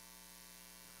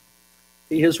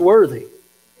He is worthy.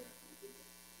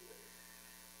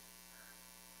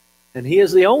 And He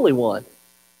is the only one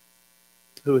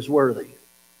who is worthy.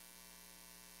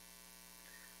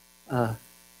 I'm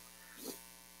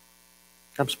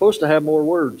supposed to have more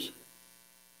words.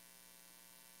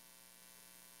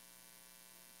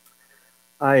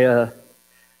 I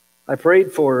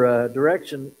prayed for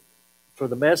direction for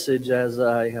the message as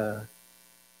I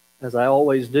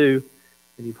always do,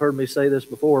 and you've heard me say this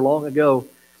before. Long ago,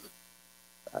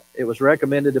 it was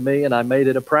recommended to me, and I made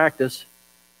it a practice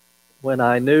when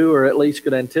I knew, or at least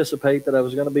could anticipate, that I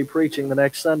was going to be preaching the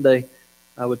next Sunday.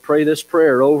 I would pray this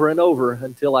prayer over and over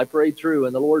until I prayed through,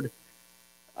 and the Lord,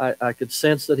 I could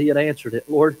sense that He had answered it.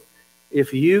 Lord,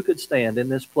 if You could stand in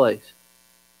this place,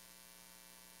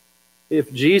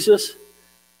 if Jesus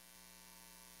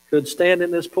could stand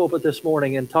in this pulpit this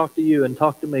morning and talk to you and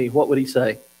talk to me, what would He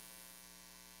say?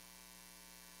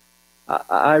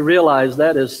 I realize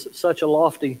that is such a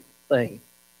lofty thing.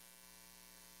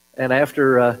 And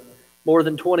after more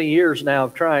than 20 years now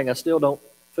of trying, I still don't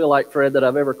feel like, Fred, that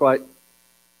I've ever quite,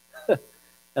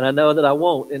 and I know that I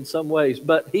won't in some ways,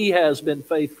 but He has been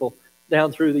faithful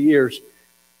down through the years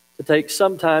to take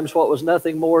sometimes what was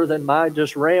nothing more than my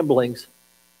just ramblings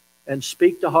and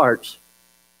speak to hearts.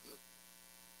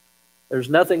 There's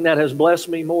nothing that has blessed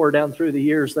me more down through the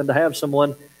years than to have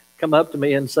someone come up to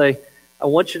me and say, I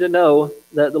want you to know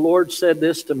that the Lord said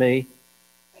this to me.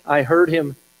 I heard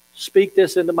Him speak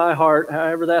this into my heart,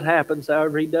 however that happens,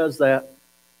 however He does that.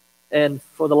 And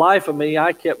for the life of me,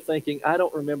 I kept thinking, I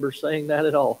don't remember saying that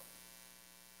at all.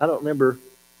 I don't remember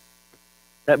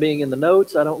that being in the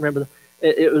notes. I don't remember.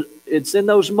 It's in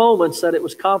those moments that it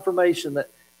was confirmation that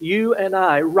you and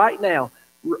I, right now,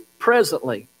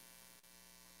 presently,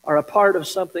 are a part of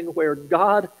something where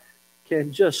God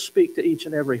can just speak to each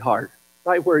and every heart,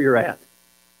 right where you're at.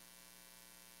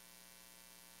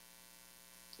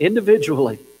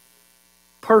 Individually,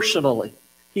 personally,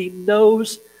 He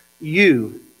knows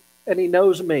you and He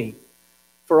knows me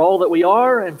for all that we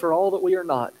are and for all that we are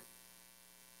not.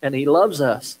 And He loves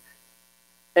us.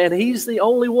 And He's the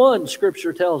only one,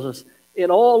 Scripture tells us,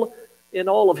 in all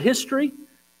of history,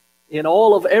 in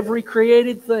all of every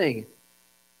created thing,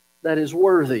 that is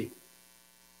worthy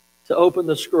to open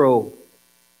the scroll.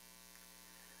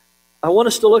 I want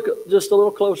us to look just a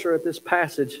little closer at this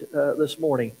passage this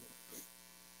morning.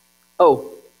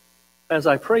 Oh, as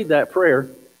I prayed that prayer,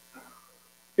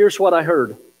 here's what I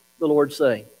heard the Lord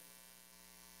say.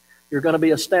 You're going to be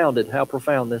astounded how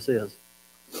profound this is.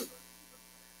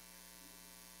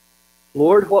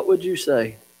 Lord, what would You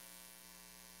say?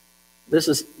 This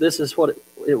is what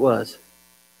it was.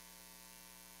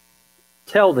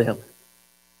 Tell them,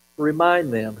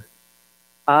 remind them,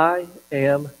 I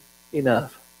am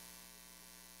enough.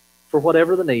 For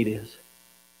whatever the need is.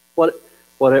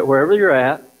 Wherever you're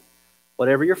at,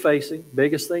 whatever you're facing,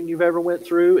 biggest thing you've ever went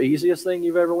through, easiest thing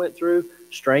you've ever went through,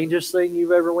 strangest thing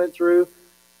you've ever went through,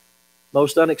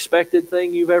 most unexpected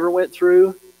thing you've ever went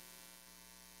through,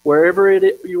 wherever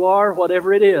you are,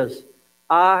 whatever it is,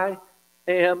 I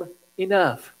am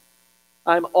enough.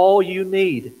 I'm all you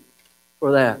need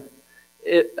for that.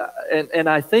 And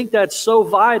I think that's so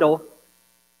vital,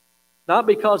 not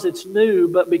because it's new,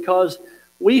 but because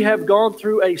we have gone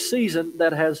through a season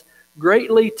that has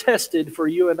greatly tested for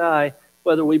you and I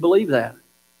whether we believe that.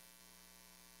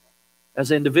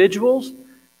 As individuals,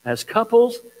 as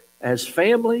couples, as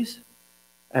families,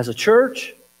 as a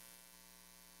church,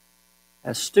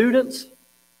 as students.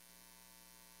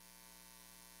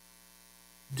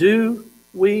 Do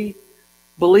we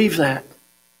believe that?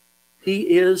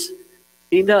 He is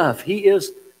enough. He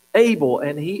is able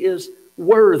and He is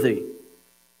worthy.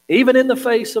 Even in the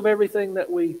face of everything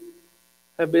that we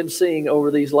have been seeing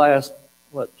over these last,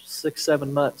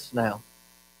 6-7 months now.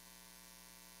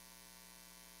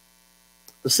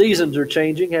 The seasons are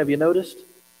changing, have you noticed?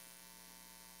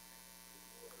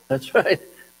 That's right.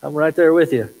 I'm right there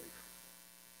with you.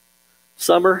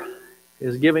 Summer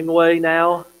is giving way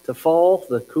now to fall,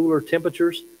 the cooler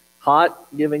temperatures. Hot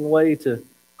giving way to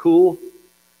cool.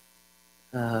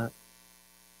 The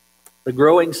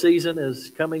growing season is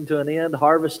coming to an end.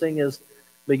 Harvesting is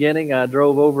beginning. I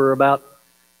drove over about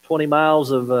 20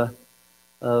 miles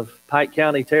of Pike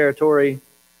County territory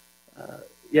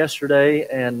yesterday,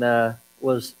 and it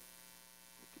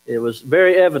was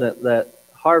very evident that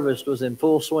harvest was in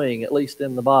full swing, at least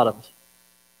in the bottoms.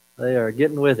 They are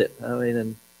getting with it. I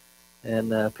mean,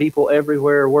 and people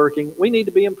everywhere working. We need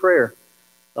to be in prayer.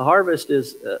 The harvest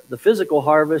is the physical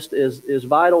harvest is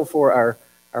vital for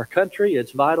our country.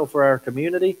 It's vital for our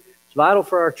community. It's vital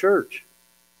for our church.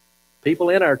 People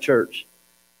in our church.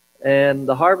 And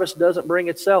the harvest doesn't bring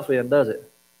itself in, does it?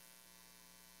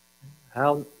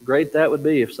 How great that would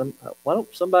be if why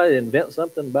don't somebody invent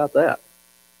something about that?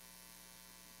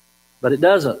 But it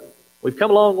doesn't. We've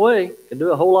come a long way, can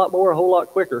do a whole lot more, a whole lot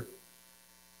quicker.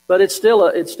 But it's still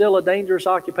a dangerous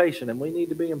occupation, and we need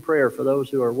to be in prayer for those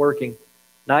who are working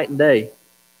night and day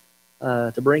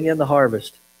to bring in the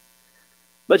harvest.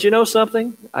 But you know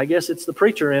something? I guess it's the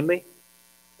preacher in me.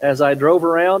 As I drove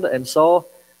around and saw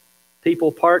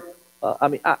people parked,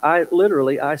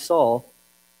 I saw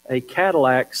a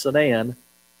Cadillac sedan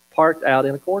parked out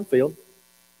in a cornfield.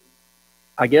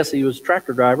 I guess he was a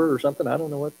tractor driver or something. I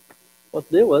don't know what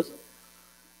the deal was.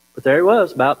 But there he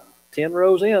was, about 10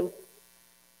 rows in.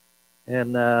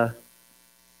 And I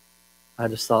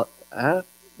just thought, I'm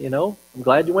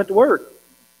glad you went to work.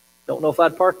 Don't know if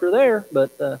I'd parked her there,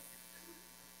 but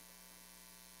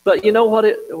you know what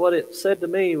it said to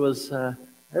me was,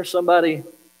 there's somebody,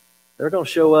 they're going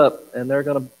to show up and they're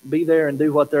going to be there and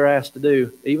do what they're asked to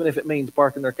do, even if it means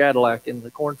parking their Cadillac in the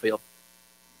cornfield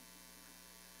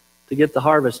to get the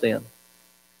harvest in.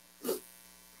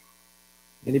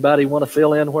 Anybody want to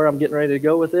fill in where I'm getting ready to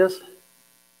go with this?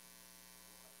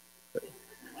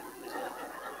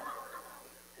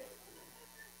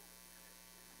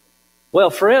 Well,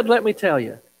 Fred, let me tell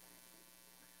you,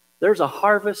 there's a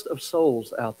harvest of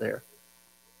souls out there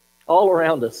all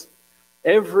around us.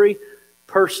 Every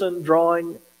person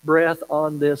drawing breath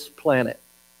on this planet.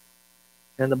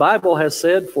 And the Bible has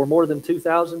said for more than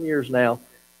 2,000 years now,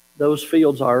 those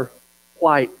fields are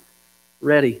white,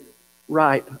 ready,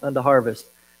 ripe unto harvest.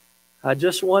 I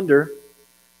just wonder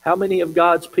how many of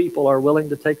God's people are willing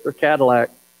to take their Cadillac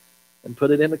and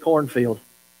put it in the cornfield.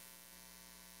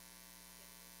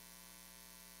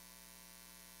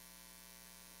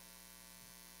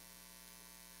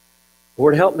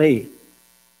 Lord, help me,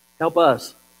 help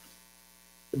us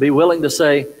to be willing to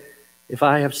say, if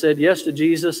I have said yes to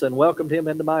Jesus and welcomed him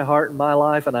into my heart and my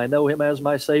life, and I know him as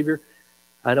my Savior,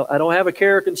 I don't have a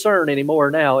care or concern anymore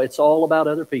now. It's all about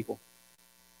other people.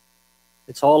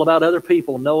 It's all about other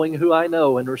people knowing who I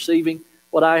know and receiving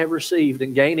what I have received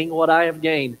and gaining what I have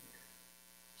gained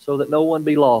so that no one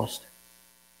be lost.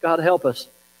 God help us.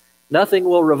 Nothing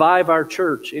will revive our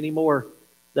church any more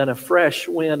than a fresh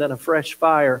wind and a fresh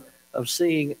fire of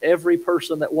seeing every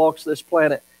person that walks this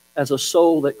planet as a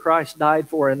soul that Christ died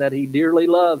for and that he dearly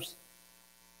loves.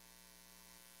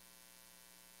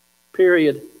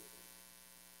 Period.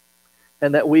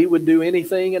 And that we would do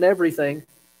anything and everything.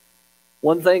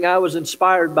 One thing I was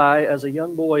inspired by as a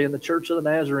young boy in the Church of the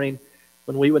Nazarene,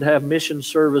 when we would have mission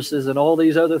services and all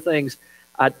these other things,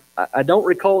 I don't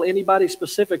recall anybody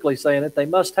specifically saying it. They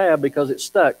must have, because it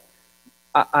stuck.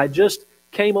 I just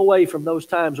came away from those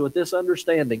times with this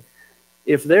understanding.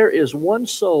 If there is one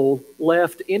soul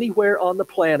left anywhere on the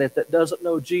planet that doesn't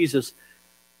know Jesus,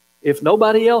 if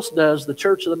nobody else does, the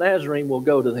Church of the Nazarene will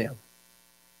go to them.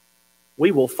 We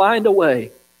will find a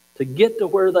way to get to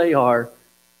where they are,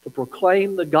 to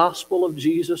proclaim the gospel of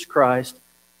Jesus Christ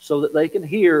so that they can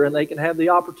hear and they can have the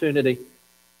opportunity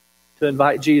to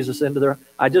invite Jesus into their...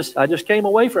 I just came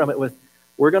away from it with,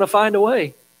 we're going to find a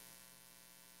way.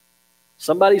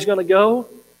 Somebody's going to go.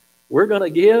 We're going to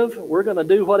give. We're going to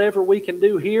do whatever we can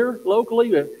do here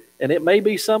locally. And it may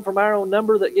be some from our own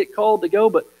number that get called to go,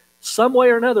 but some way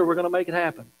or another, we're going to make it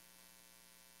happen.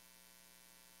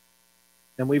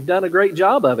 And we've done a great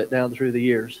job of it down through the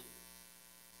years.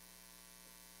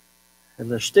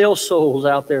 And there's still souls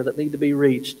out there that need to be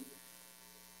reached.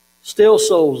 Still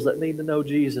souls that need to know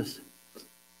Jesus.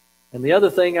 And the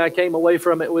other thing I came away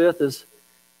from it with is,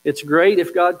 it's great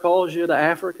if God calls you to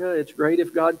Africa. It's great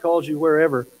if God calls you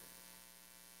wherever.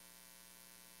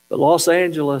 But Los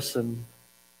Angeles and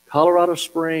Colorado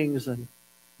Springs and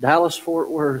Dallas-Fort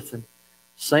Worth and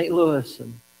St. Louis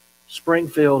and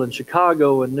Springfield and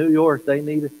Chicago and New York, they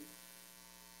need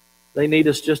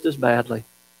us just as badly.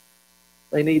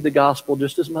 They need the gospel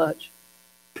just as much.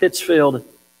 Pittsfield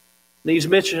needs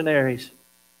missionaries,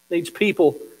 needs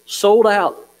people sold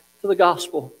out to the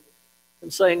gospel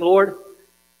and saying, Lord,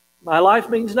 my life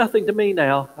means nothing to me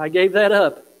now. I gave that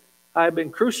up. I have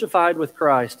been crucified with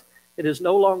Christ. It is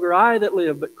no longer I that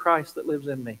live, but Christ that lives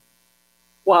in me.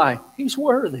 Why? He's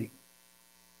worthy.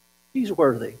 He's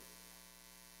worthy.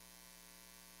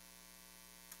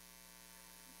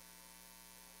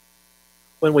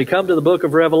 When we come to the book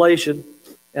of Revelation,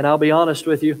 and I'll be honest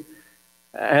with you,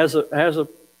 as a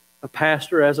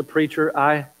pastor, as a preacher,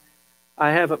 I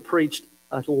haven't preached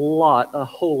a whole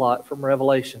lot from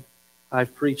Revelation.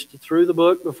 I've preached through the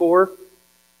book before.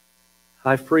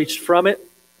 I've preached from it.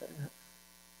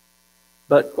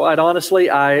 But quite honestly,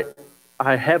 I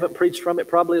haven't preached from it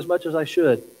probably as much as I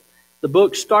should. The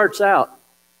book starts out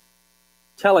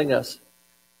telling us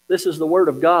this is the Word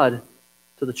of God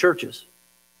to the churches.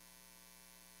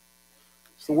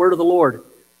 It's the word of the Lord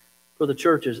for the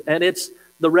churches. And it's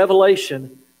the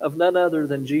revelation of none other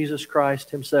than Jesus Christ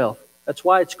himself. That's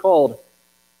why it's called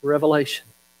Revelation.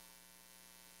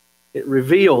 It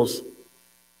reveals,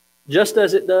 just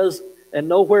as it does, and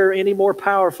nowhere any more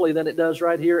powerfully than it does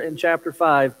right here in chapter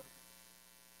 5,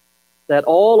 that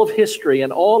all of history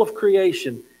and all of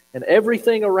creation and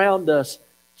everything around us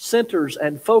centers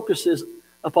and focuses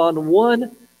upon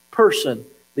one person,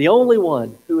 the only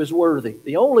one who is worthy,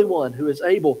 the only one who is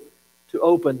able to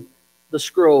open the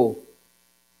scroll.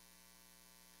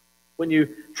 When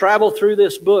you travel through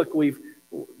this book,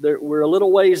 we're a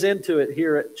little ways into it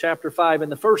here at chapter 5. In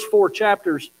the first 4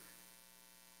 chapters,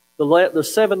 the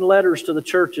 7 letters to the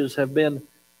churches have been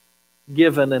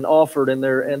given and offered, and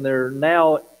they're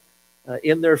now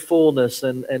in their fullness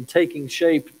and taking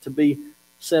shape to be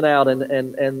sent out.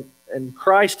 And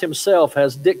Christ himself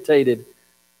has dictated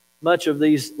much of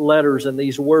these letters and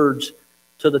these words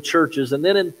to the churches. And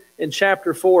then in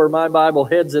chapter 4, my Bible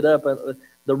heads it up,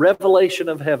 the revelation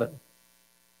of heaven.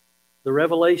 The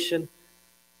revelation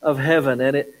of heaven.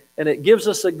 And it gives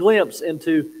us a glimpse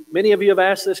into, many of you have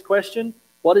asked this question,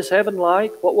 what is heaven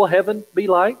like? What will heaven be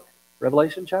like?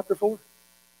 Revelation chapter 4.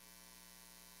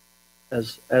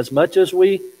 As much as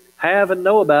we have and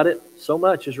know about it, so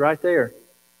much is right there.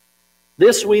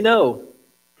 This we know,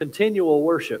 continual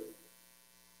worship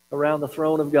around the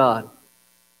throne of God.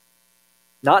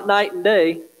 Not night and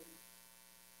day,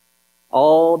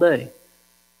 all day,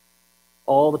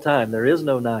 all the time. There is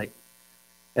no night.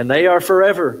 And they are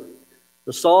forever.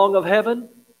 The song of heaven,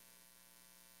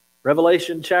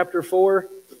 Revelation chapter 4,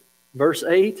 verse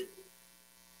 8,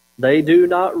 they do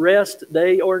not rest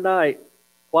day or night.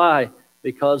 Why?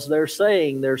 Because they're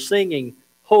singing,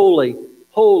 holy,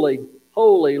 holy,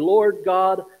 holy, Lord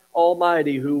God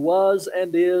Almighty, who was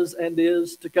and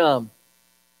is to come.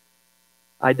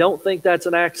 I don't think that's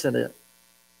an accident.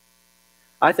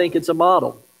 I think it's a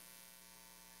model.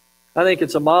 I think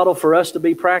it's a model for us to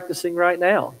be practicing right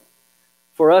now.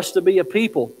 For us to be a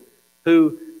people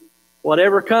who,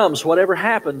 whatever comes, whatever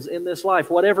happens in this life,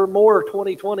 whatever more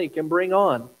 2020 can bring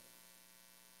on,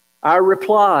 our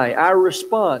reply, our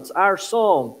response, our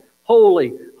song,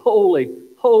 holy, holy,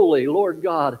 holy, Lord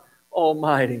God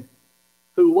Almighty,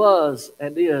 who was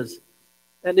and is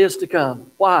to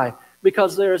come. Why?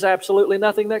 Because there is absolutely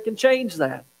nothing that can change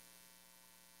that.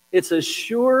 It's as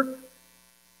sure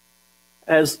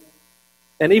as,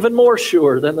 and even more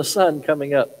sure than the sun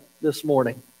coming up this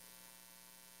morning.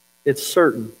 It's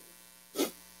certain.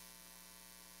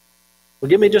 Well,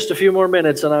 give me just a few more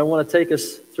minutes, and I want to take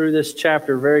us through this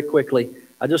chapter very quickly.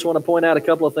 I just want to point out a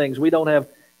couple of things. We don't have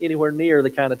anywhere near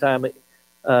the kind of time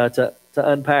to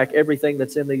unpack everything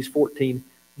that's in these 14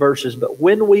 verses. But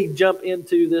when we jump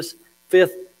into this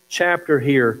 5th chapter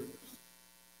here,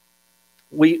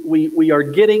 we are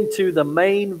getting to the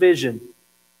main vision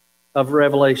of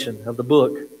Revelation, of the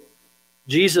book.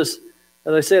 Jesus,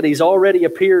 as I said, he's already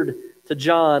appeared to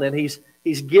John, and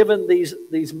he's given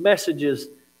these messages,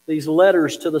 these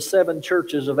letters to the 7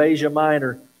 churches of Asia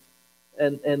Minor,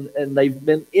 and they've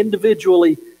been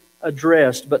individually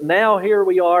addressed. But now here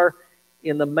we are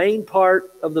in the main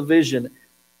part of the vision,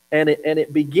 and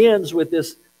it begins with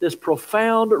this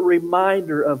profound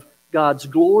reminder of God's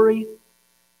glory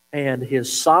and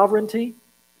his sovereignty.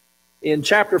 In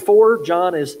chapter 4,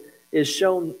 John is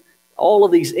shown all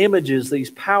of these images,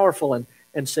 these powerful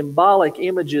and symbolic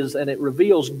images, and it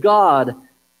reveals God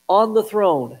on the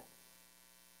throne.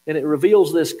 And it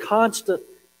reveals this constant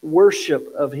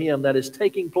worship of him that is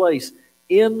taking place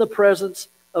in the presence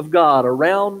of God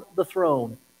around the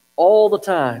throne all the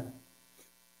time.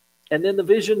 And then the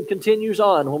vision continues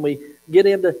on when we get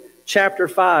into chapter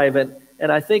 5,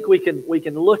 and I think we can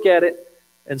look at it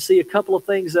and see a couple of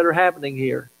things that are happening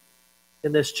here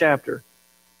in this chapter.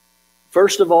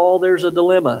 First of all, there's a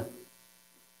dilemma.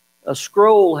 A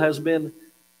scroll has been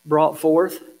brought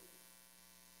forth,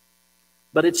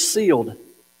 but it's sealed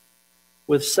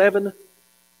with 7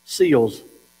 seals.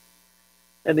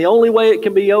 And the only way it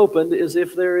can be opened is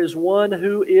if there is one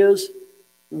who is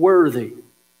worthy,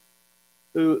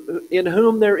 in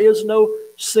whom there is no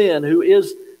sin, who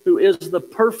is the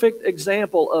perfect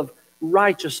example of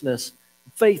righteousness,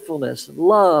 faithfulness,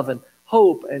 love, and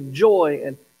hope, and joy,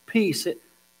 and peace.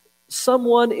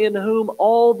 Someone in whom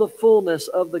all the fullness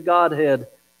of the Godhead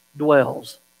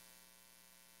dwells.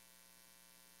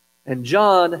 And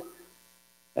John,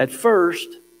 at first,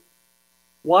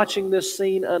 watching this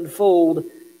scene unfold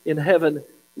in heaven,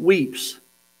 weeps,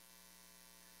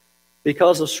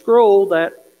 because a scroll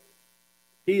that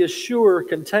he is sure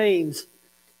contains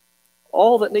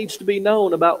all that needs to be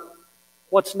known about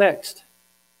what's next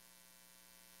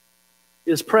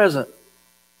is present,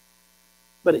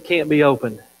 but it can't be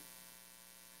opened.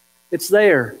 It's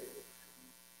there.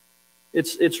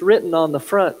 It's written on the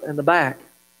front and the back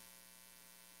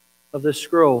of this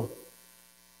scroll,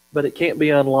 but it can't be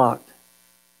unlocked.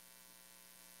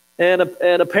 And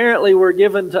apparently we're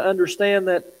given to understand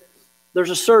that there's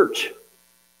a search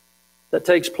that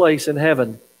takes place in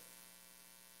heaven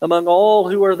among all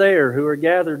who are there, who are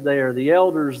gathered there, the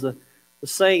elders, the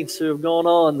saints who have gone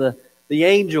on, the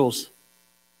angels.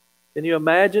 Can you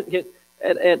imagine?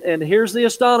 And here's the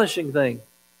astonishing thing.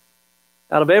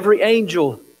 Out of every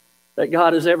angel that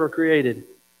God has ever created,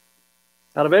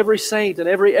 out of every saint and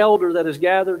every elder that is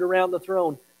gathered around the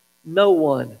throne, no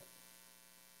one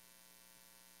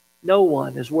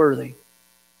is worthy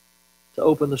to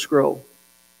open the scroll.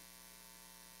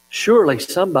 Surely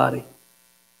somebody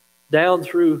down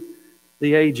through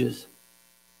the ages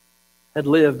had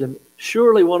lived, and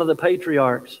surely one of the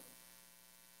patriarchs,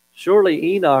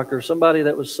 surely Enoch, or somebody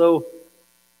that was so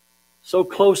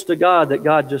close to God that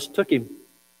God just took him.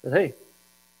 But hey,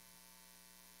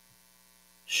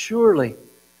 surely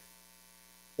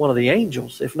one of the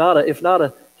angels, if not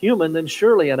a human, then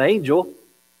surely an angel.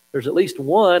 There's at least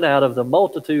one out of the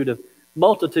multitude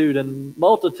and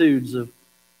multitudes of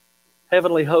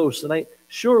heavenly hosts, and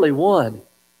surely one.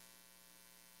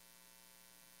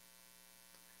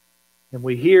 And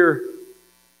we hear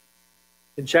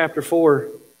in chapter 4,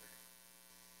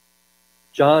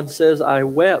 John says, I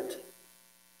wept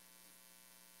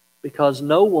because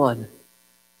no one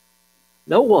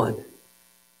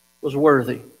was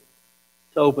worthy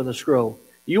to open the scroll.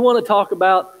 You want to talk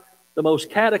about the most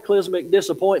cataclysmic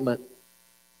disappointment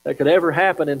that could ever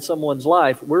happen in someone's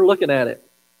life? We're looking at it.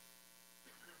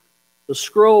 The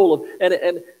scroll,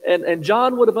 and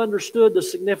John would have understood the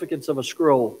significance of a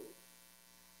scroll.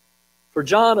 For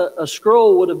John, a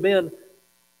scroll would have been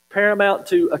paramount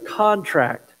to a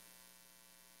contract.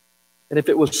 And if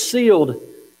it was sealed,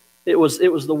 it was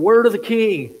the word of the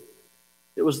king.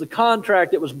 It was the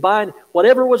contract. It was binding.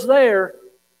 Whatever was there,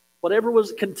 whatever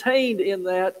was contained in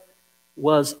that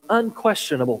was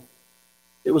unquestionable.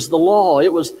 It was the law.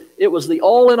 It was the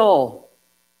all in all.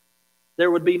 There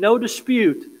would be no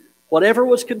dispute. Whatever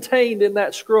was contained in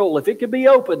that scroll, if it could be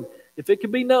opened, if it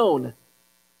could be known,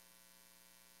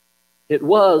 it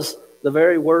was the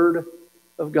very word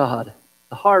of God,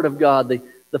 the heart of God,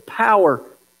 the power.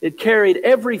 It carried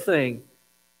everything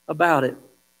about it.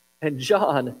 And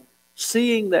John,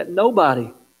 seeing that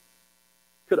nobody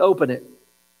could open it,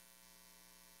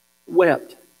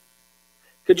 wept.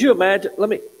 Could you imagine?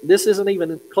 This isn't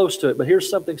even close to it, but here's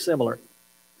something similar.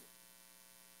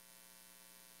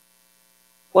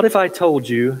 What if I told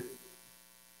you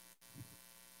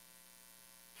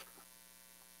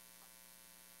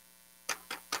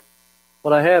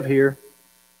what I have here?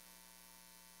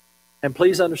 And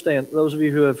please understand, those of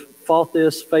you who have fought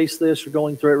this, faced this, or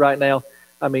going through it right now,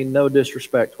 I mean no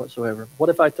disrespect whatsoever. What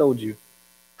if I told you,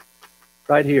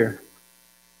 right here,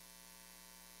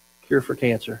 cure for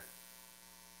cancer?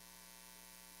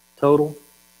 Total,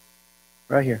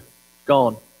 right here,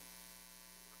 gone.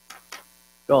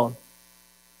 Gone.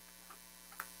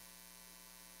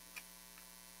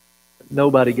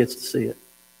 Nobody gets to see it.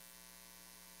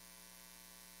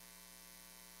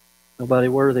 Nobody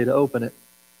worthy to open it.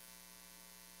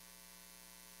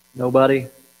 Nobody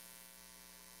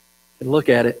can look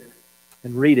at it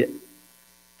and read it.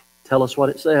 Tell us what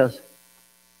it says.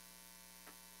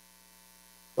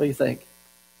 What do you think?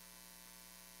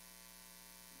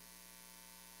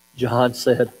 John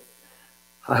said,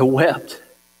 I wept.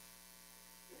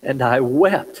 And I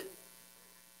wept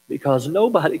because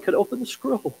nobody could open the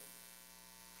scroll.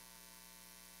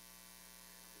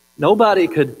 Nobody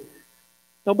could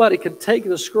take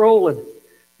the scroll and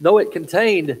know it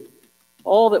contained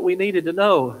all that we needed to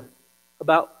know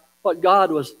about how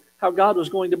God was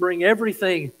going to bring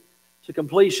everything to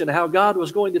completion, how God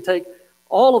was going to take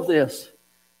all of this,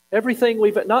 everything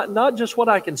we've, not just what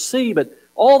I can see, but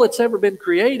all that's ever been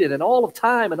created and all of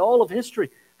time and all of history,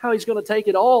 how He's going to take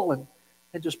it all and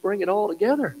just bring it all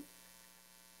together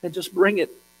and just bring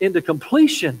it into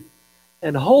completion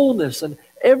and wholeness and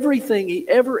everything He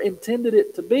ever intended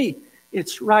it to be.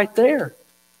 It's right there.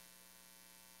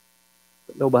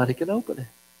 But nobody can open it.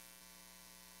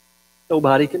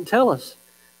 Nobody can tell us.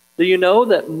 Do you know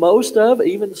that most of,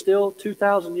 even still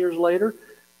 2,000 years later,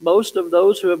 most of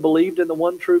those who have believed in the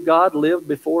one true God lived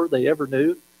before they ever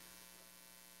knew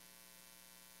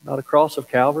about a cross of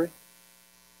Calvary?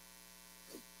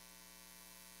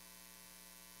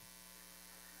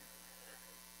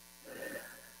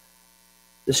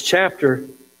 This chapter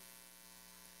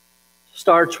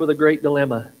starts with a great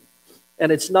dilemma.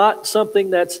 And it's not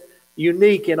something that's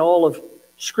unique in all of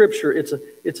Scripture.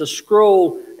 It's a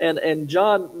scroll, and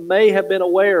John may have been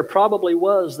aware, probably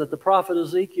was, that the prophet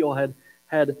Ezekiel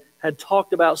had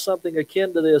talked about something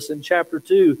akin to this in chapter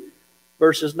 2,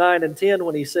 verses 9 and 10,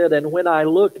 when he said, "And when I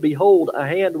looked, behold, a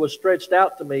hand was stretched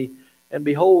out to me, and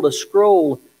behold, a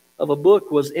scroll of a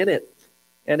book was in it.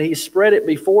 And he spread it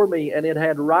before me, and it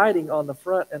had writing on the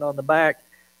front and on the back,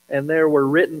 and there were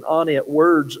written on it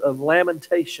words of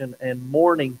lamentation and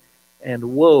mourning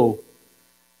and woe."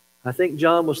 I think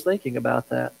John was thinking about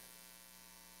that.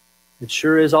 It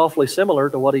sure is awfully similar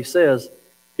to what he says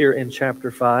here in chapter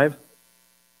 5.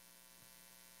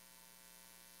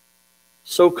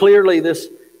 So clearly this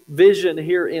vision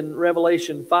here in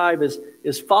Revelation 5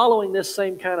 is following this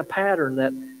same kind of pattern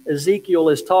that Ezekiel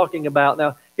is talking about.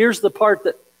 Now, here's the part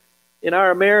that in our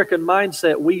American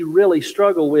mindset we really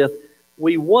struggle with.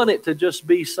 We want it to just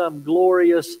be some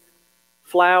glorious,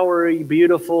 flowery,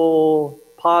 beautiful,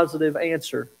 positive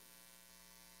answer.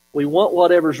 We want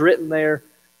whatever's written there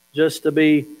just to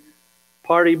be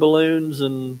party balloons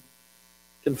and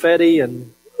confetti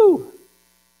and woo.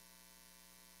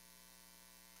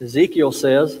 Ezekiel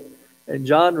says, and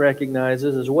John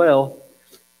recognizes as well,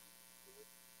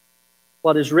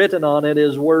 what is written on it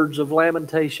is words of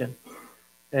lamentation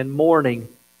and mourning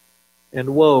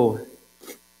and woe.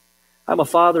 I'm a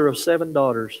father of 7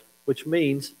 daughters, which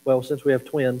means, well, since we have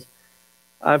twins,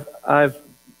 I've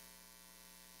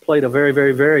played a very,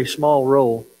 very, very small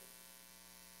role.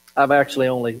 I've actually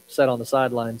only sat on the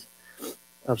sidelines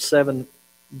of 7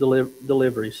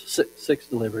 deliveries, six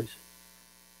deliveries.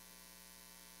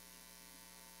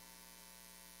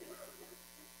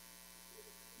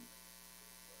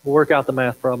 We'll work out the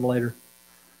math problem later.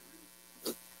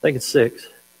 I think it's 6,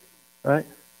 right?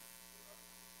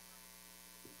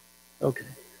 Okay.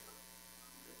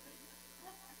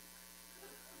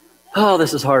 Oh,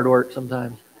 this is hard work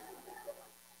sometimes.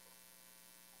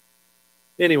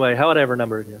 Anyway, however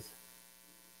number it is.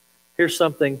 Here's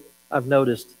something I've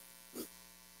noticed.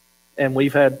 And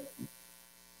we've had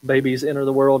babies enter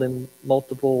the world in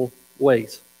multiple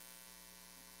ways,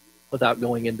 without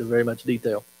going into very much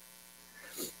detail.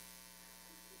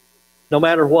 No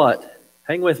matter what,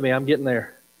 hang with me, I'm getting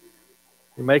there.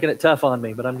 You're making it tough on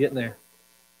me, but I'm getting there.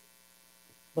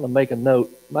 I'm going to make a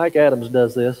note. Mike Adams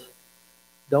does this.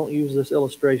 Don't use this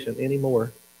illustration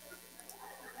anymore.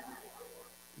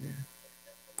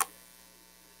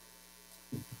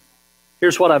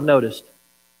 Here's what I've noticed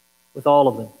with all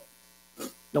of them.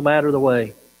 No matter the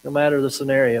way, no matter the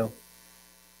scenario,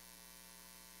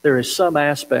 there is some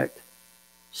aspect,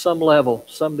 some level,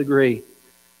 some degree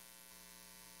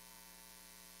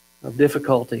of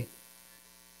difficulty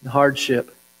and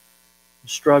hardship and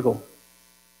struggle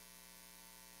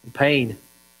and pain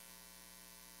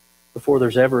before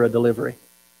there's ever a delivery.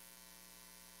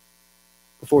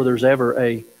 Before there's ever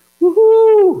a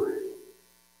woohoo!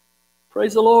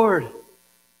 Praise the Lord.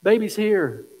 Baby's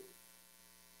here.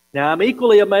 Now, I'm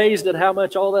equally amazed at how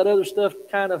much all that other stuff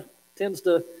kind of tends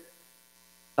to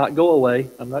not go away.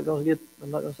 I'm not going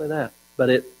to say that, but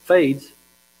it fades.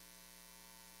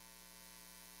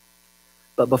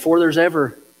 But before there's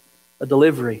ever a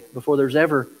delivery, before there's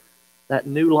ever that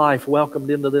new life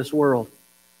welcomed into this world,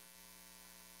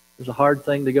 there's a hard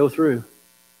thing to go through.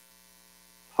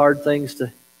 Hard things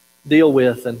to deal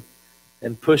with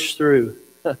and push through.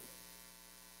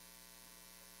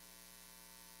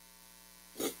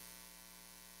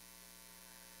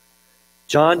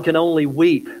 John can only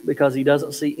weep because he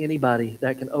doesn't see anybody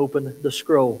that can open the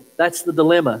scroll. That's the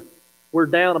dilemma. We're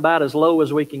down about as low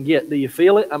as we can get. Do you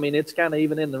feel it? I mean, it's kind of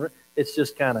even in the... It's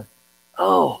just kind of,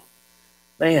 oh,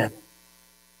 man.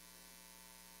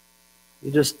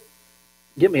 You just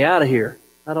get me out of here.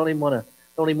 I don't even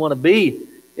want to be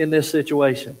in this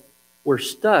situation. We're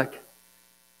stuck.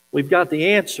 We've got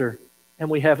the answer, and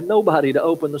we have nobody to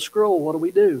open the scroll.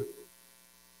 What do?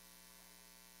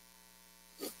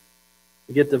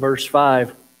 We get to verse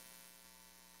 5.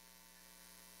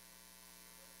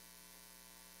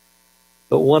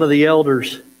 But one of the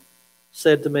elders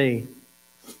said to me,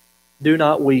 "Do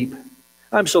not weep."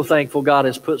 I'm so thankful God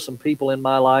has put some people in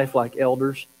my life like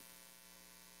elders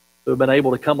who have been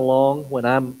able to come along when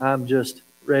I'm just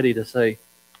ready to say.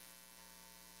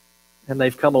 And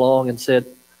they've come along and said,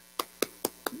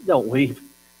 "Don't weep.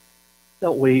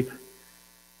 Don't weep.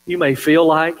 You may feel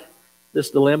like this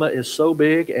dilemma is so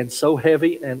big and so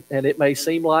heavy, and it may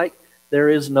seem like there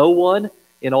is no one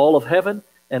in all of heaven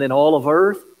and in all of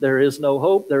earth. There is no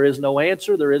hope. There is no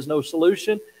answer. There is no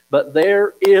solution. But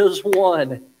there is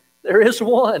one. There is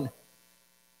one.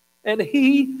 And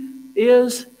He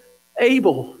is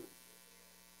able.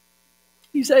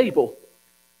 He's able.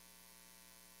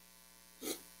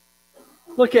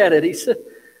 Look at it. He said,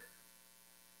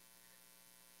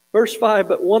 verse 5,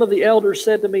 but one of the elders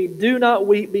said to me, do not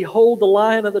weep. Behold, the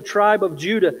Lion of the tribe of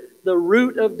Judah, the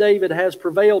Root of David, has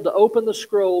prevailed to open the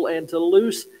scroll and to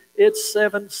loose its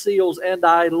 7 seals. And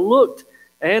I looked,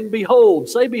 and behold,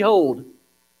 say behold.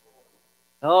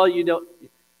 Oh, you don't.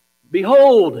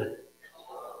 Behold.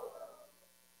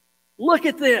 Look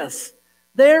at this.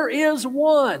 There is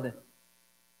one.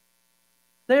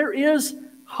 There is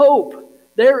hope.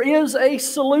 There is a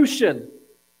solution.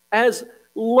 As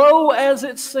low as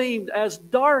it seemed, as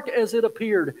dark as it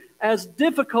appeared, as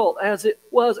difficult as it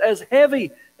was, as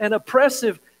heavy and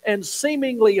oppressive and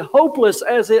seemingly hopeless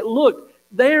as it looked,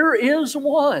 there is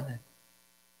one.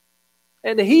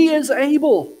 And He is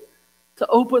able to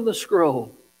open the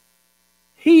scroll.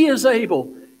 He is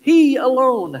able. He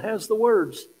alone has the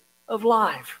words of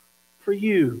life for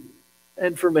you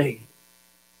and for me.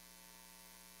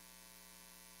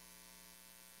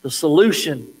 The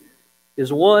solution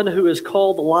is one who is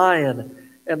called the Lion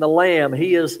and the Lamb.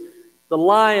 He is the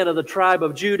Lion of the tribe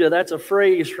of Judah. That's a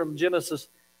phrase from Genesis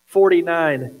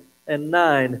 49 and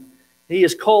 9. He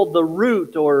is called the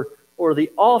root or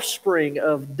the offspring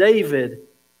of David.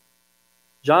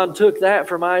 John took that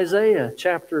from Isaiah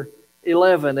chapter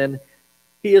 11, and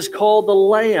He is called the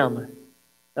Lamb.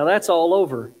 Now that's all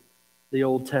over the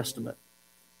Old Testament.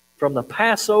 From the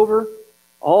Passover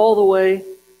all the way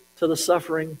to the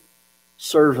suffering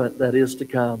servant that is to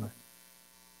come.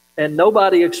 And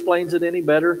nobody explains it any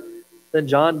better than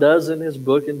John does in his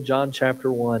book in John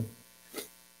chapter 1.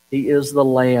 He is the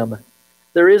Lamb.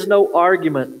 There is no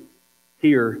argument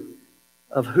here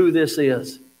of who this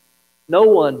is. No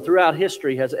one throughout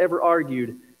history has ever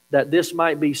argued that this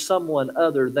might be someone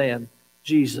other than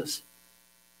Jesus,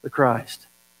 the Christ.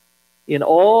 In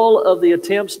all of the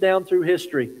attempts down through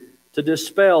history to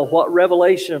dispel what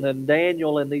Revelation and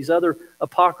Daniel and these other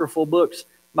apocryphal books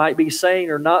might be saying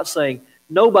or not saying,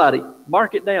 nobody,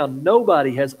 mark it down,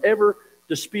 nobody has ever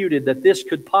disputed that this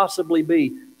could possibly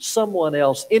be someone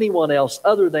else, anyone else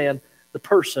other than the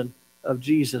person of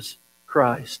Jesus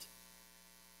Christ.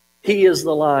 He is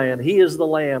the Lion. He is the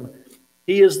Lamb.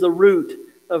 He is the Root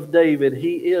of David.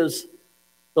 He is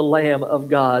the Lamb of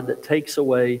God that takes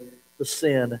away the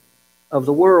sin of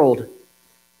the world.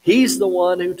 He's the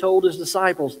one who told His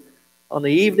disciples on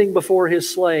the evening before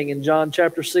His slaying in John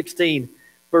chapter 16,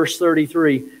 verse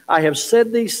 33, I have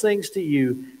said these things to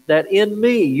you, that in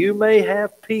me you may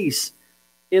have peace.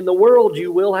 In the world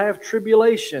you will have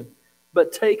tribulation,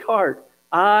 but take heart,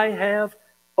 I have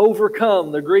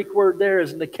overcome. The Greek word there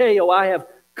is nikeo. I have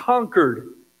conquered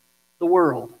the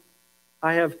world.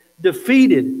 I have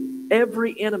defeated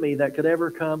every enemy that could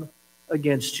ever come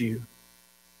against you.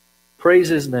 Praise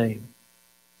His name.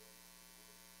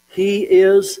 He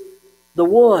is the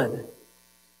one.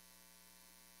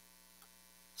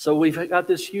 So we've got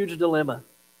this huge dilemma.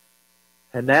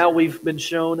 And now we've been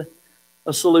shown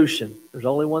a solution. There's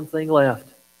only one thing left.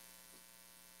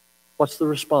 What's the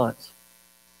response?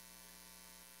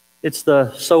 It's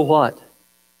the so what?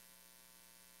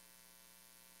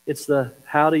 It's the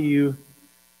how do you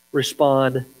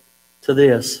respond to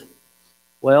this?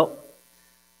 Well,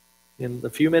 in the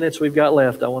few minutes we've got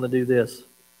left, I want to do this.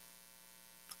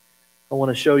 I want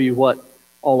to show you what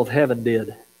all of heaven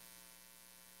did.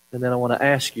 And then I want to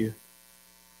ask you,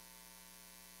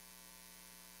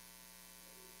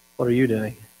 what are you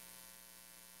doing?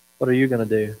 What are you going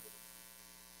to do?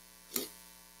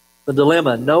 The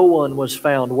dilemma, no one was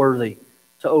found worthy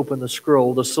to open the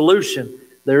scroll. The solution,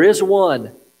 there is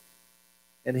one,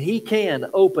 and He can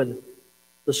open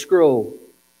the scroll.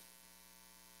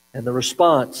 And the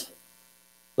response,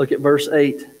 look at verse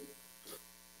 8.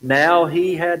 Now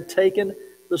He had taken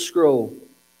the scroll.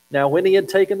 Now when He had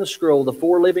taken the scroll, the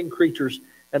 4 living creatures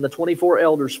and the 24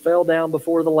 elders fell down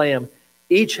before the Lamb,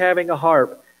 each having a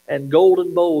harp and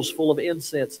golden bowls full of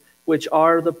incense, which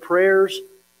are the prayers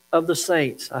of the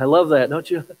saints. I love that, don't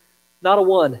you? Not a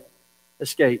one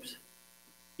escapes.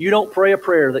 You don't pray a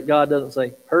prayer that God doesn't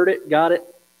say, heard it, got it,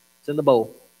 it's in the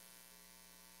bowl.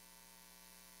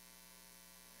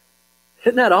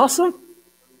 Isn't that awesome?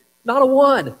 Not a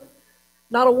one.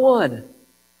 Not a one.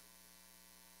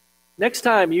 Next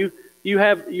time you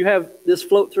have this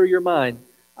float through your mind,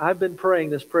 I've been praying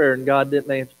this prayer and God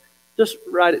didn't answer. Just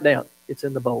write it down. It's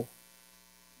in the bowl.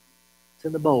 It's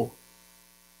in the bowl.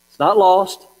 It's not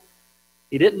lost.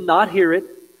 He didn't not hear it.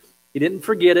 He didn't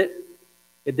forget it.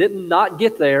 It didn't not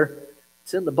get there.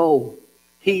 It's in the bowl.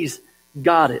 He's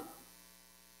got it.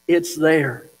 It's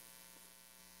there.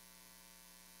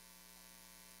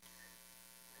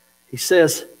 He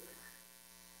says,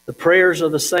 the prayers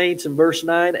of the saints in verse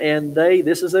 9, and they,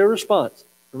 this is their response.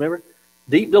 Remember?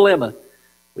 Deep dilemma.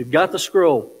 We've got the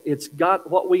scroll. It's got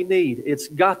what we need. It's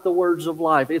got the words of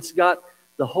life. It's got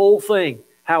the whole thing,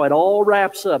 how it all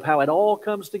wraps up, how it all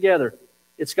comes together.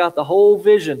 It's got the whole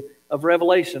vision of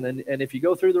Revelation. And if you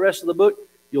go through the rest of the book,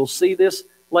 you'll see this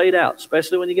laid out,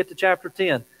 especially when you get to chapter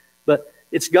 10. But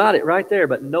it's got it right there,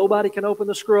 but nobody can open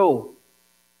the scroll.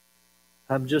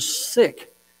 I'm just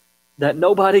sick that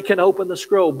nobody can open the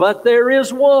scroll. But there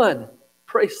is one.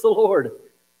 Praise the Lord.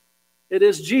 It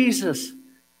is Jesus.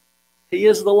 He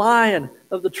is the Lion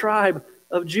of the tribe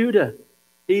of Judah.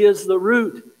 He is the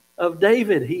root of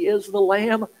David. He is the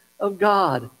Lamb of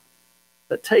God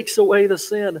that takes away the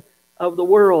sin of the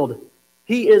world.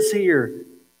 He is here,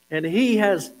 and He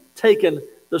has taken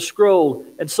the scroll.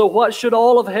 And so what should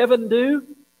all of heaven do?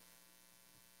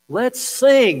 Let's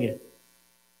sing.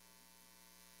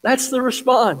 That's the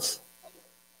response.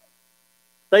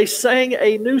 They sang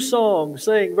a new song,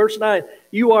 saying, verse 9,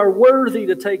 "You are worthy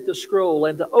to take the scroll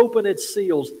and to open its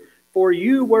seals, for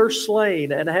you were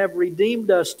slain and have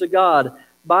redeemed us to God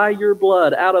by your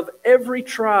blood out of every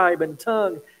tribe and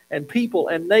tongue and people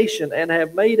and nation, and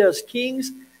have made us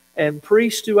kings and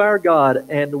priests to our God,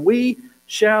 and we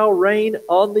shall reign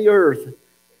on the earth."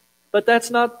 But that's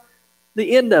not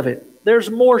the end of it. There's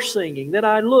more singing. "Then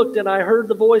I looked, and I heard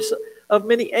the voice of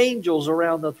many angels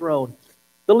around the throne,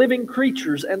 the living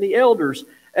creatures and the elders,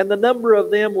 and the number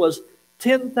of them was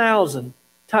 10,000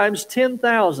 times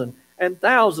 10,000 and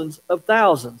thousands of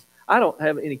thousands." I don't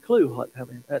have any clue what I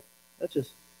mean.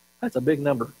 That's a big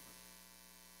number.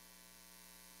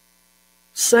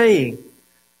 Saying,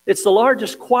 it's the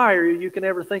largest choir you can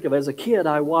ever think of. As a kid,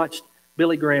 I watched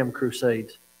Billy Graham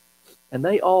crusades, and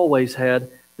they always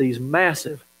had these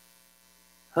massive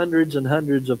hundreds and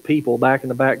hundreds of people back in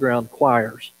the background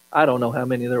choirs. I don't know how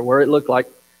many there were. It looked like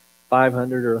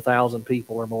 500 or 1,000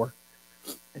 people or more.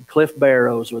 And Cliff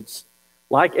Barrows would,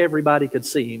 like everybody could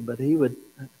see him, but he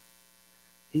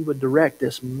would direct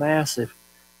this massive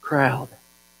crowd.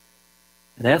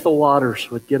 And Ethel Waters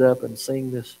would get up and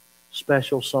sing this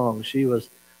special song. She was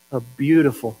a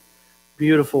beautiful,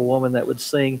 beautiful woman that would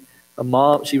sing a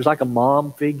mom. She was like a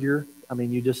mom figure. I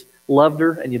mean, you just loved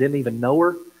her and you didn't even know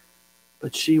her.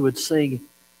 But she would sing,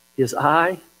 "His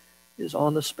eye is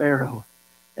on the sparrow,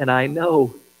 and I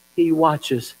know He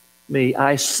watches me.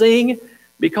 I sing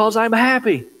because I'm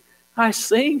happy. I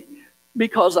sing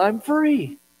because I'm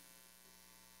free.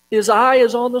 His eye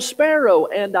is on the sparrow,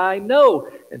 and I know."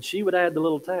 And she would add the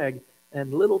little tag,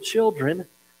 "And little children,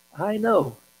 I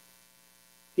know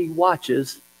He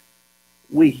watches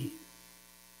we."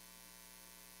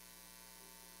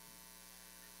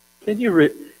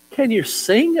 Can you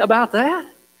sing about that?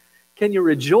 Can you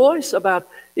rejoice about?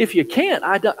 If you can't,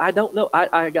 I don't know.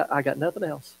 I got nothing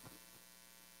else.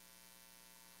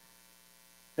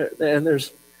 And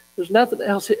there's nothing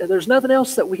else. There's nothing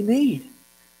else that we need.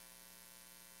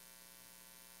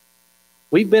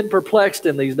 We've been perplexed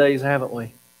in these days, haven't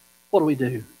we? What do we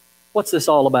do? What's this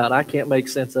all about? I can't make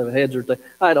sense of it. Heads or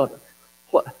I don't know.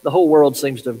 What, the whole world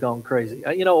seems to have gone crazy.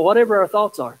 You know, whatever our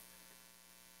thoughts are.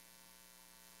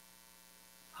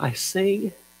 I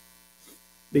sing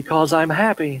because I'm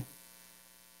happy,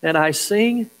 and I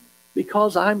sing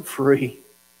because I'm free.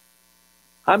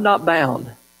 I'm not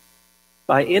bound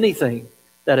by anything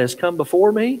that has come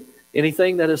before me,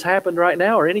 anything that has happened right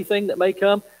now, or anything that may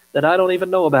come that I don't even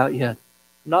know about yet.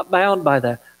 I'm not bound by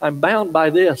that. I'm bound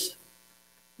by this,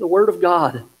 the Word of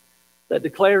God that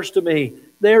declares to me,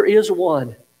 there is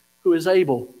one who is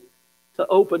able to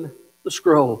open the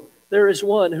scroll. There is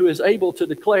one who is able to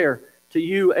declare to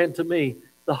you and to me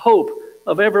the hope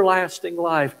of everlasting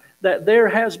life, that there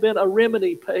has been a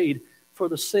remedy paid for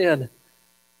the sin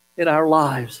in our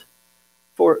lives,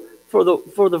 for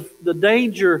the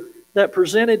danger that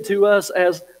presented to us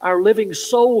as our living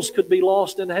souls could be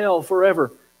lost in hell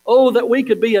forever. Oh, that we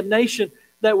could be a nation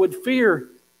that would fear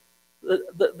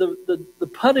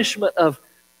the punishment of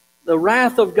the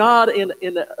wrath of God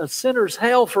in a sinner's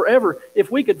hell forever. If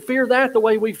we could fear that the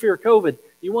way we fear COVID,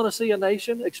 you want to see a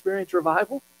nation experience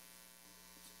revival?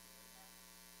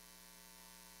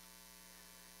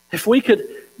 If we could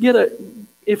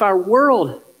if our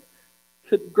world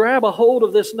could grab a hold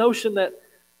of this notion that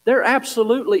there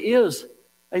absolutely is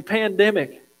a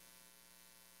pandemic,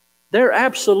 there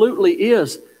absolutely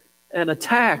is an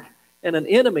attack and an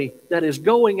enemy that is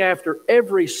going after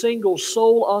every single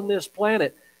soul on this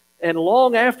planet, and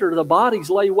long after the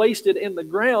bodies lay wasted in the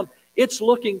ground, it's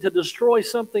looking to destroy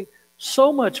something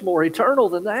so much more eternal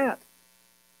than that.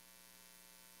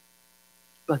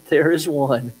 But there is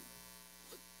one.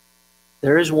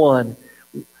 There is one.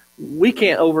 We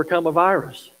can't overcome a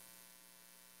virus.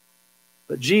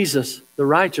 But Jesus, the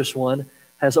righteous one,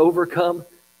 has overcome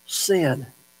sin.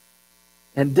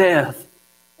 and death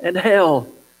and hell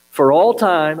for all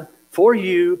time, for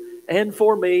you and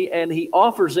for me. And he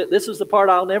offers it. This is the part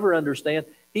I'll never understand.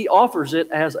 He offers it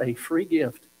as a free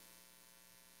gift.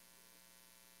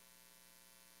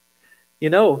 You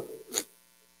know,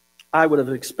 I would have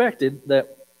expected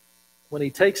that when he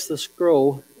takes the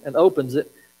scroll and opens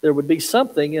it, there would be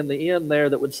something in the end there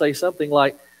that would say something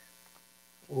like,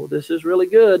 well, this is really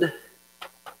good.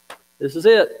 This is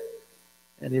it.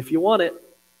 And if you want it.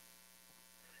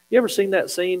 You ever seen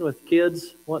that scene with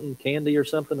kids wanting candy or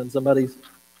something and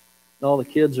all the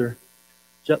kids are,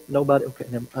 nobody, okay,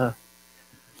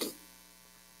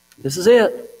 this is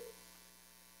it.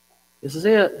 This is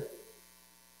it.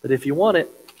 But if you want it,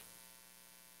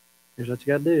 here's what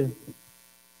you got to do.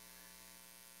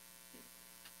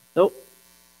 Nope.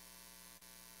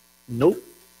 Nope.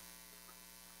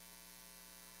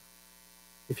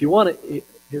 If you want it,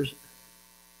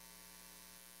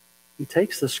 he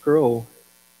takes the scroll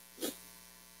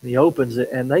and he opens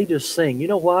it and they just sing. You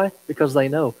know why? Because they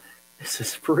know this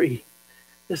is free.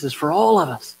 This is for all of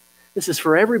us. This is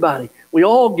for everybody. We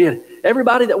all get it.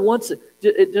 Everybody that wants it,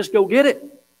 just go get it.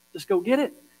 Just go get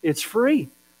it. It's free.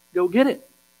 Go get it.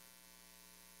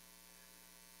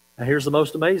 Now here's the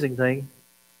most amazing thing.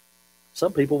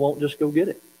 Some people won't just go get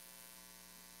it.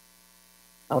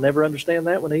 I'll never understand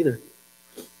that one either.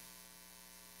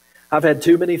 I've had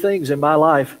too many things in my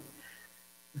life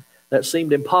that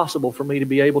seemed impossible for me to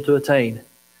be able to attain.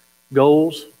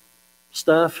 Goals,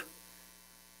 stuff,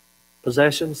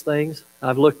 possessions, things.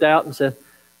 I've looked out and said,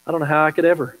 I don't know how I could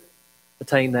ever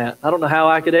attain that. I don't know how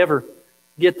I could ever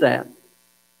get that.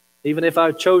 Even if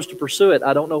I chose to pursue it,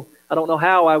 I don't know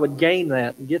how I would gain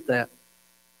that and get that.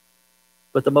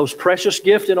 But the most precious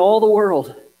gift in all the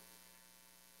world,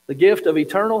 the gift of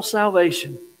eternal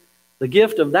salvation, the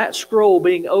gift of that scroll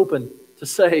being opened to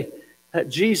say that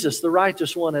Jesus, the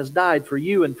righteous one, has died for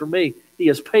you and for me. He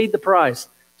has paid the price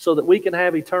so that we can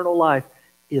have eternal life,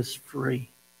 is free.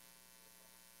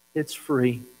 It's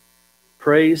free.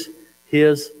 Praise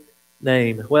His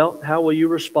name. Well, how will you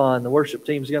respond? The worship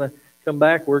team's going to come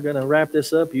back. We're going to wrap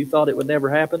this up. You thought it would never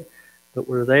happen, but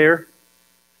we're there.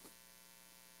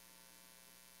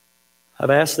 I've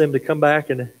asked them to come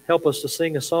back and help us to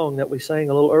sing a song that we sang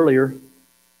a little earlier.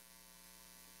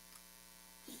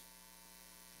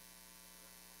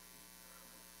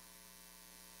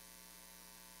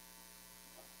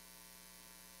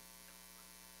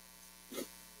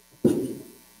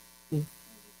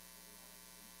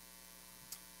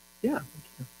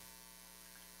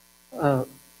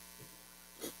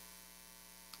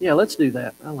 Yeah, let's do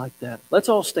that. I like that. Let's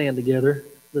all stand together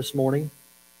this morning.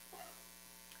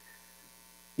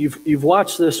 You've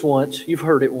watched this once. You've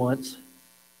heard it once.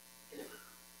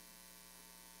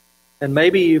 And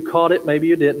maybe you caught it, maybe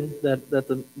you didn't,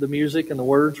 that the music and the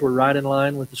words were right in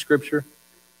line with the scripture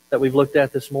that we've looked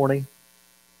at this morning.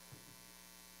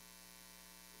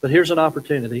 But here's an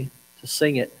opportunity to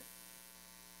sing it,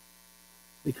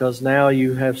 because now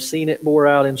you have seen it bore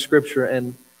out in Scripture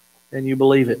and you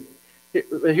believe it.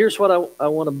 Here's what I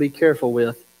want to be careful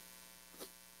with.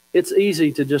 It's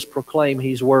easy to just proclaim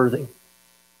He's worthy.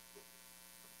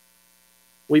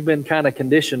 We've been kind of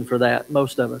conditioned for that,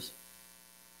 most of us.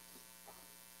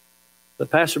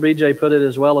 But Pastor BJ put it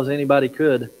as well as anybody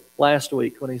could last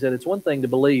week when he said, it's one thing to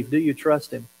believe. Do you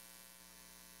trust Him?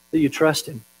 Do you trust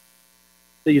Him?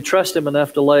 Do you trust Him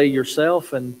enough to lay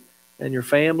yourself and your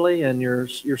family and your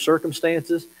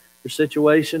circumstances, your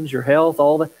situations, your health,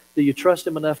 all that? Do you trust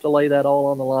Him enough to lay that all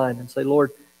on the line and say,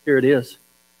 Lord, here it is.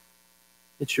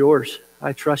 It's yours.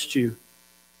 I trust you.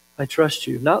 I trust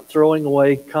you. Not throwing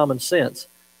away common sense,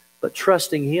 but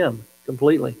trusting Him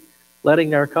completely.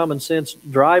 Letting our common sense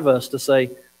drive us to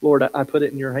say, Lord, I put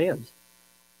it in your hands.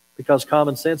 Because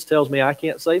common sense tells me I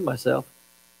can't save myself.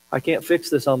 I can't fix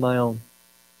this on my own.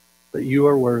 But you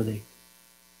are worthy.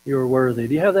 You are worthy.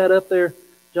 Do you have that up there,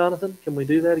 Jonathan? Can we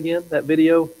do that again? That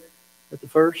video at the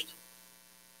first?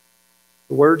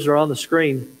 The words are on the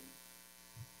screen.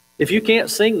 If you can't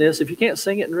sing this, if you can't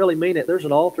sing it and really mean it, there's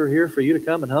an altar here for you to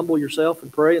come and humble yourself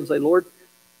and pray and say, Lord,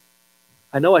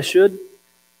 I know I should,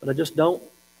 but I just don't.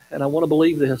 And I want to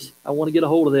believe this. I want to get a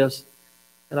hold of this.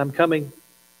 And I'm coming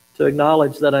to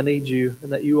acknowledge that I need you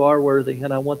and that you are worthy.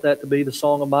 And I want that to be the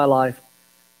song of my life.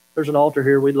 There's an altar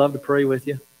here. We'd love to pray with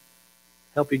you.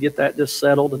 Help you get that just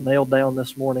settled and nailed down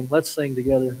this morning. Let's sing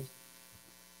together.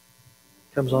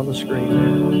 It comes on the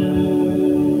screen.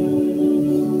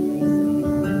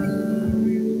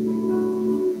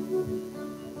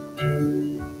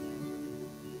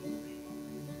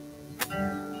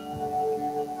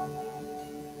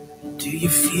 Do you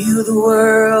feel the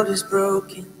world is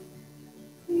broken?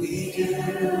 We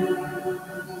do.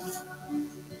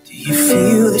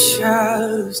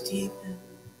 shadows deepen,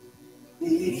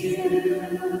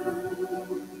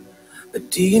 but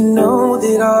do you know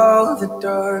that all the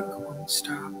dark won't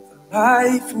stop the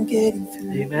light from getting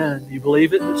through? Amen. You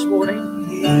believe it this morning?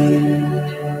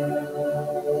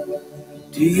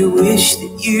 Do you wish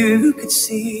that you could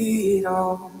see it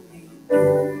all?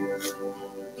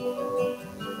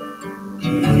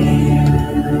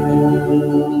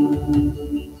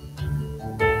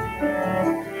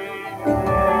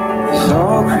 Is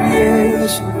all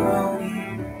creation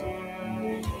groaning?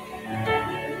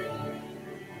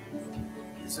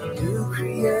 Is a new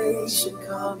creation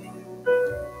coming?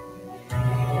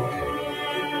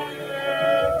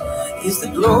 Is the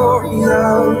glory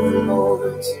of the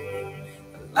Lord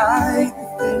like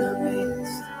within our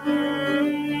midst?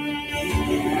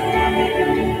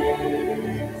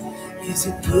 Is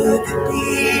it good that we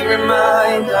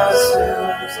remind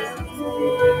ourselves of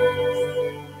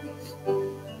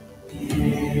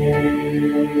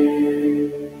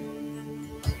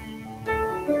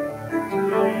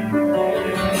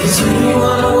Is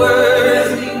anyone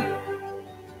worthy?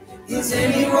 Is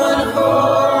anyone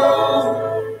whole?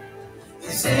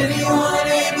 Is anyone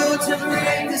able to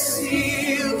break the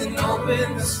seal and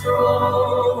open the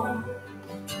scroll?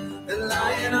 The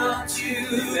Lion of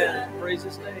Judah, praise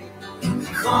His name,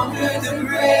 conquered the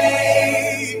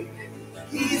grave.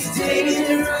 He's taken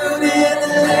the root and the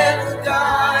Lamb who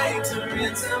died to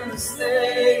ransom the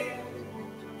slave.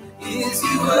 Is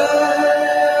He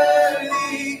worthy?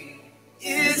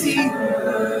 Is He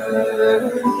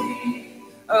worthy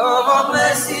of all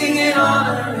blessing and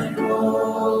honor and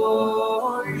glory?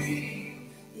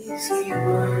 Is He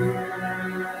worthy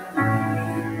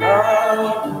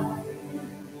of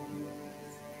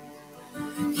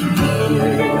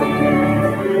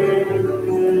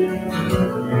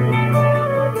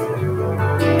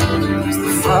Is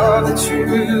the Father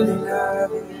truly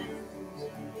loving?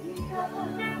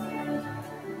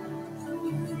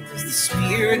 Does the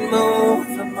Spirit move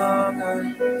among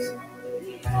us?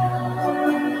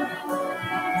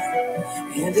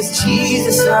 And does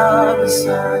Jesus our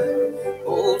Messiah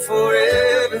hold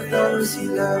forever those He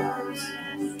loves?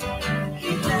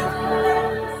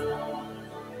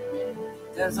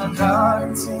 Does our God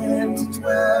intend to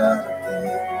dwell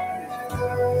again?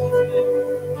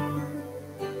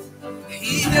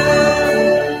 He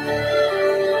does.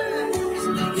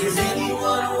 Is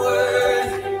anyone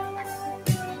worthy?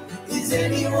 Is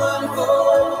anyone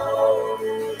whole?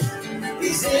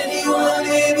 Is anyone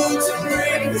able to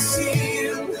break the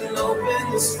seal and open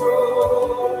the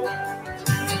scroll?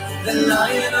 The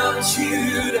Lion of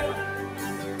Judah,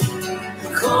 who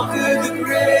conquered the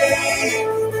grave.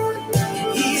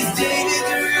 He's David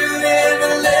the root and the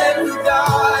Lamb who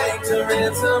died to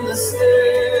ransom the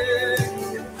slave.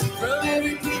 From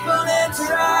every people and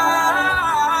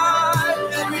tribe,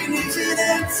 every nation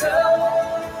and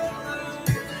tongue,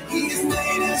 He's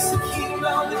made us a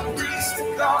kingdom and priest of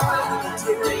God to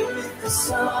reign with the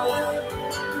Son.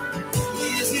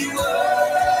 Is He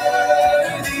worthy?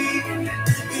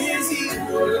 Is He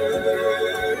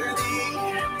worthy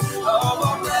of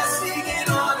all blessing and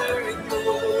honor and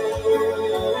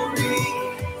glory?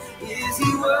 Is He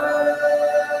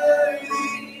worthy?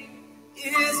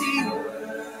 Is He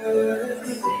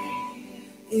worthy?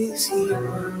 Is He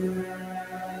worthy?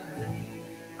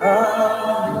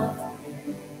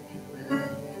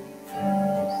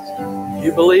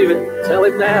 You believe it? Tell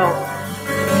Him now.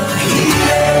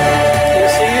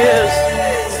 Yes, He is.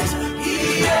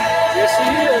 Yes, He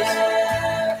is.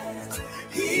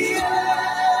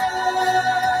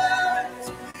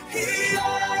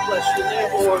 Bless your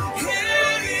name, Lord.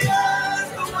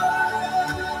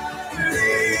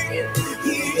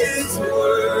 He is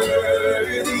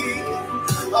worthy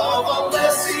of all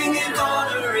blessing and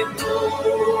honor and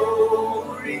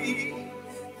glory.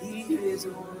 He is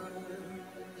worthy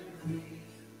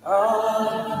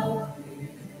of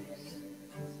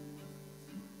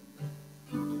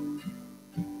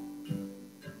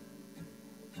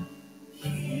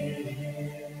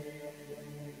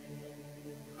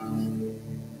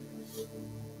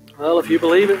Well, if you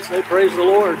believe it, say praise the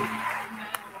Lord.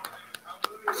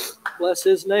 Bless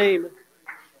His name.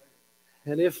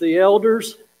 And if the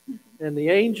elders and the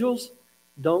angels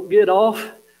don't get off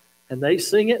and they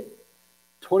sing it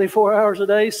 24 hours a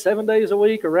day, 7 days a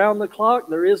week, around the clock,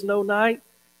 there is no night,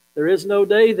 there is no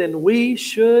day, then we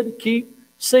should keep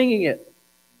singing it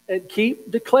and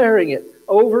keep declaring it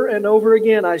over and over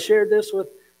again. I shared this with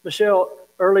Michelle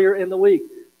earlier in the week.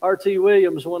 R.T.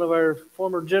 Williams, one of our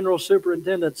former general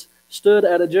superintendents, stood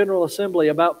at a General Assembly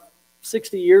about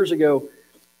 60 years ago,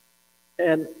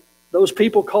 and those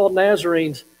people called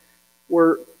Nazarenes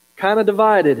were kind of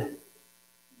divided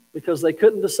because they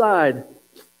couldn't decide,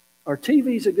 are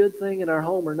TVs a good thing in our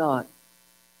home or not?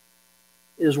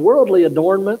 Is worldly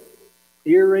adornment,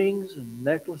 earrings and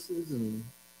necklaces and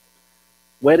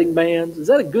wedding bands, is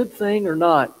that a good thing or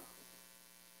not?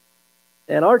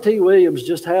 And R.T. Williams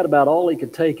just had about all he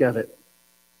could take of it.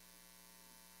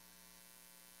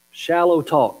 Shallow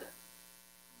talk.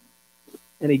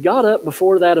 And he got up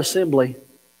before that assembly,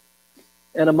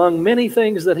 and among many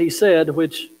things that he said,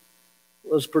 which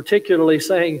was particularly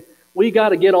saying, we got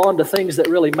to get on to things that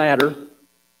really matter.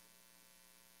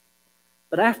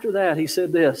 But after that, he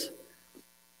said this,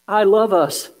 I love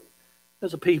us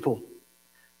as a people.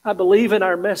 I believe in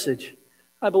our message.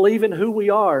 I believe in who we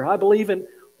are. I believe in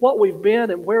what we've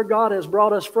been and where God has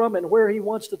brought us from and where He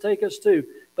wants to take us to.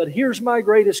 But here's my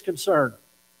greatest concern.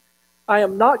 I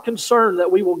am not concerned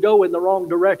that we will go in the wrong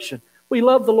direction. We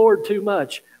love the Lord too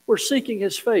much. We're seeking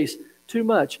His face too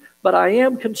much. But I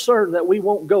am concerned that we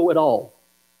won't go at all.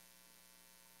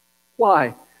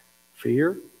 Why?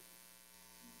 Fear,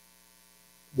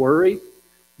 worry,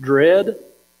 dread,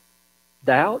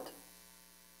 doubt.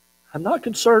 I'm not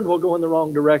concerned we'll go in the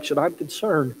wrong direction. I'm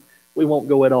concerned we won't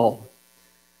go at all.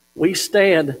 We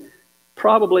stand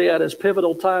probably at as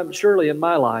pivotal time, surely in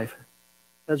my life,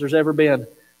 as there's ever been,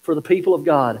 for the people of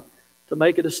God to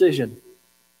make a decision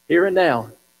here and now.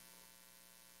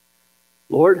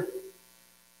 Lord,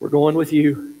 we're going with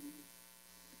you.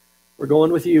 We're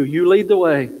going with you. You lead the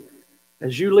way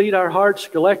as you lead our hearts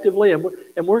collectively,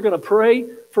 and we're going to pray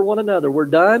for one another. We're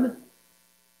done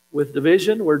with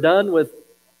division. We're done with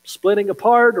splitting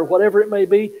apart or whatever it may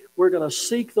be. We're going to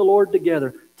seek the Lord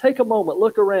together. Take a moment,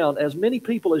 look around. As many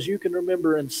people as you can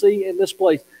remember and see in this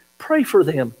place, pray for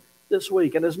them this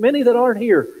week. And as many that aren't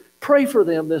here, pray for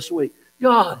them this week.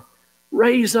 God,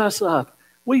 raise us up.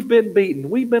 We've been beaten.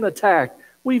 We've been attacked.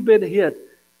 We've been hit.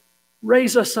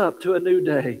 Raise us up to a new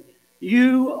day.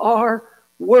 You are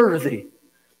worthy.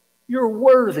 You're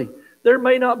worthy. There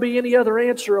may not be any other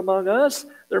answer among us.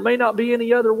 There may not be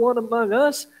any other one among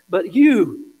us, but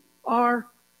you are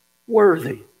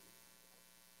worthy.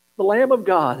 The Lamb of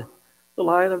God, the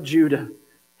Lion of Judah,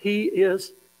 He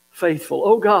is faithful.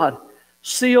 Oh God,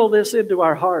 seal this into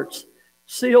our hearts.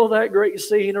 Seal that great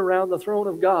scene around the throne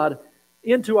of God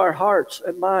into our hearts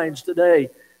and minds today.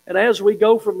 And as we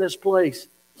go from this place,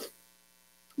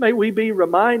 may we be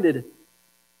reminded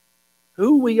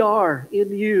who we are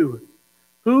in you,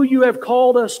 who you have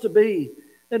called us to be,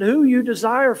 and who you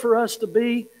desire for us to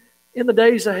be in the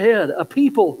days ahead. A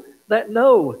people that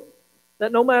know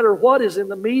that no matter what is in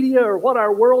the media or what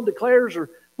our world declares or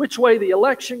which way the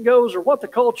election goes or what the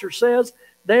culture says,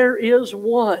 there is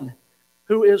one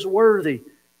who is worthy.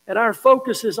 And our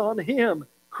focus is on Him,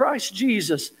 Christ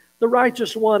Jesus, the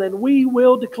righteous one. And we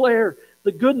will declare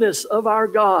the goodness of our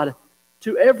God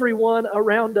to everyone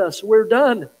around us. We're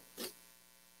done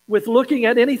with looking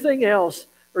at anything else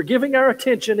or giving our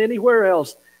attention anywhere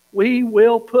else. We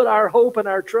will put our hope and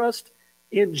our trust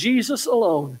in Jesus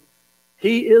alone.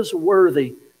 He is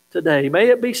worthy today. May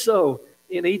it be so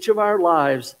in each of our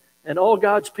lives. And all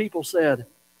God's people said,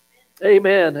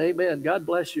 amen, amen. God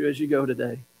bless you as you go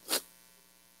today.